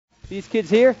These kids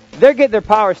here, they're getting their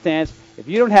power stands. If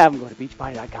you don't have them, go to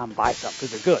P90x and buy some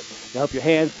because they're good. They'll help your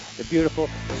hands. They're beautiful.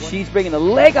 She's bringing the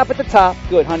leg up at the top.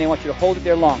 Good, honey. I want you to hold it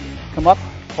there long. Come up,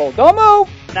 hold. Don't move.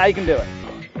 Now you can do it.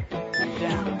 Come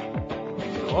down.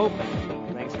 Legs go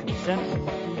open. Legs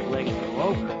concentric. Legs go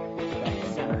over. Back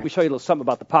to center. Let me show you a little something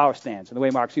about the power stands and the way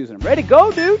Mark's using them. Ready?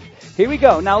 Go, dude. Here we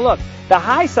go. Now look, the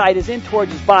high side is in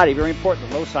towards his body. Very important.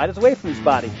 The low side is away from his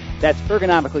body. That's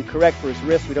ergonomically correct for his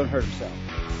wrist. We don't hurt himself.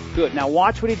 Good. Now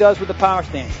watch what he does with the power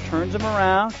stands. Turns them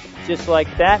around just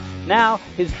like that. Now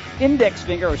his index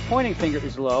finger or his pointing finger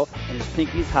is low and his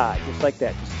pinky is high. Just like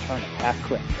that. Just turn it half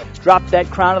quick. Drop that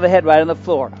crown of the head right on the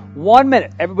floor. 1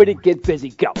 minute. Everybody get busy.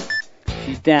 Go.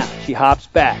 She's down. She hops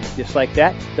back. Just like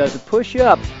that. Does a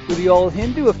push-up. Do the old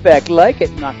Hindu effect. Like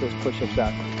it. Knock those push-ups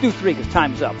out. Do 3 because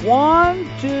time's up. 1,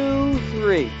 2,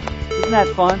 3. Isn't that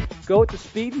fun? Go at the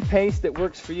speed and pace that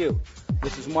works for you.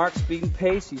 This is Mark's speed and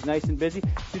pace. He's nice and busy.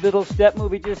 See the little step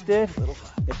move he just did?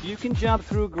 If you can jump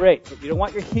through, great. But you don't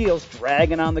want your heels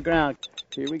dragging on the ground.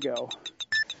 Here we go.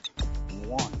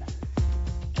 1,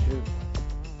 2,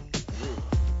 3,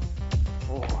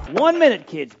 4. 1 minute,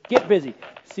 kids. Get busy.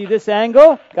 See this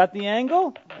angle? Got the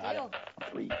angle? Got it.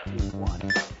 3, 2,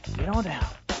 1. Get on down.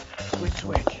 Switch,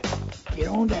 switch. Get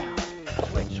on down.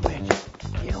 Switch, switch.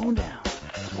 Get on down.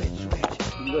 Switch, switch.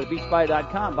 You can go to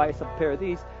beachbuy.com, buy yourself a pair of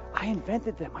these. I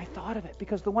invented them. I thought of it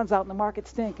because the ones out in the market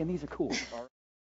stink, and these are cool.